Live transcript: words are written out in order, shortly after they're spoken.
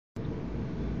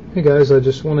Hey guys, I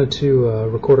just wanted to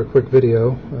record a quick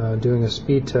video doing a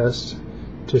speed test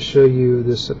to show you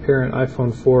this apparent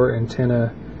iPhone 4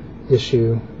 antenna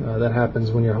issue that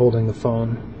happens when you're holding the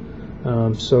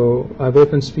phone. So I've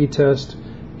opened speed test,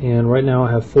 and right now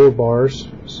I have 4 bars,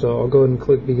 so I'll go ahead and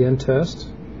click begin test,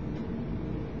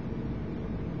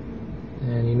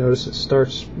 and you notice it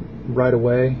starts right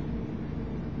away.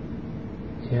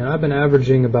 And I've been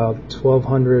averaging about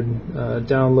 1200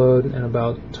 download and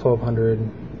about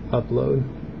 1200 upload.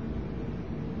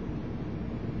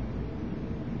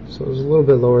 So it was a little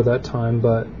bit lower that time,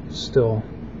 but still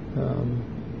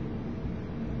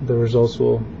the results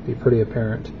will be pretty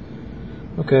apparent.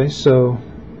 Okay, so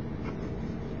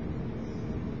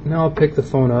now I'll pick the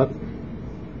phone up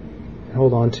and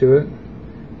hold on to it,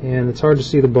 and it's hard to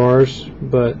see the bars,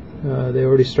 but they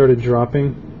already started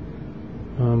dropping.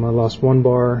 I lost 1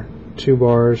 bar, 2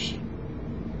 bars.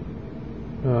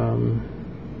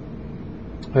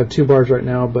 I have 2 bars right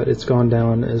now, but it's gone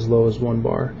down as low as 1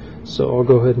 bar. So I'll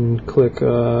go ahead and click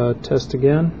test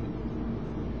again,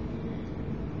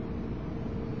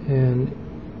 and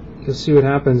you'll see what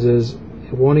happens is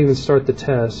it won't even start the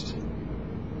test.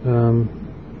 Now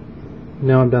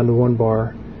I'm down to 1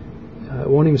 bar. It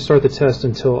won't even start the test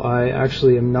until I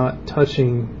actually am not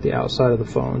touching the outside of the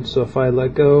phone. So if I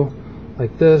let go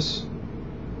like this,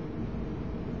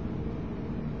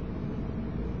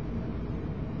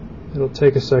 it'll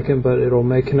take a second, but it'll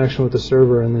make connection with the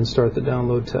server and then start the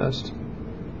download test,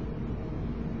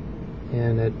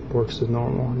 and it works as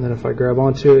normal. And then if I grab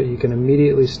onto it, you can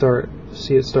immediately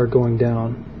see it start going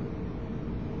down.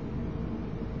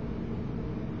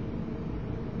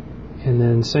 And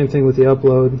then same thing with the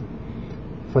upload.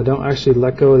 If I don't actually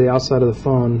let go of the outside of the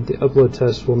phone, the upload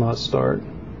test will not start.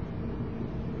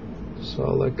 So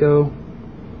I'll let go.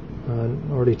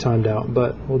 Already timed out,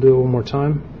 but we'll do it one more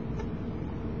time.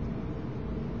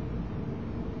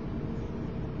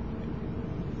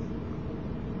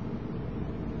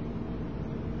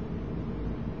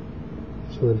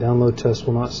 So the download test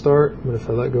will not start, but if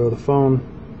I let go of the phone,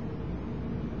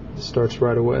 it starts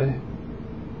right away.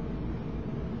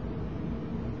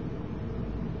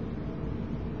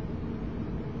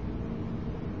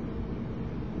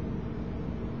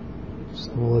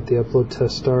 So we'll let the upload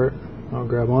test start. I'll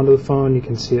grab onto the phone. You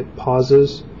can see it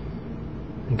pauses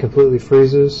and completely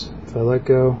freezes. If I let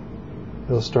go,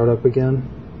 it'll start up again.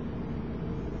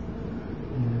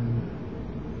 And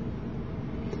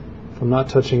if I'm not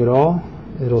touching at all,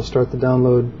 it'll start the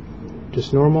download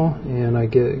just normal, and I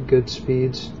get good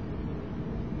speeds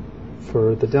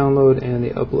for the download and the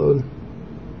upload.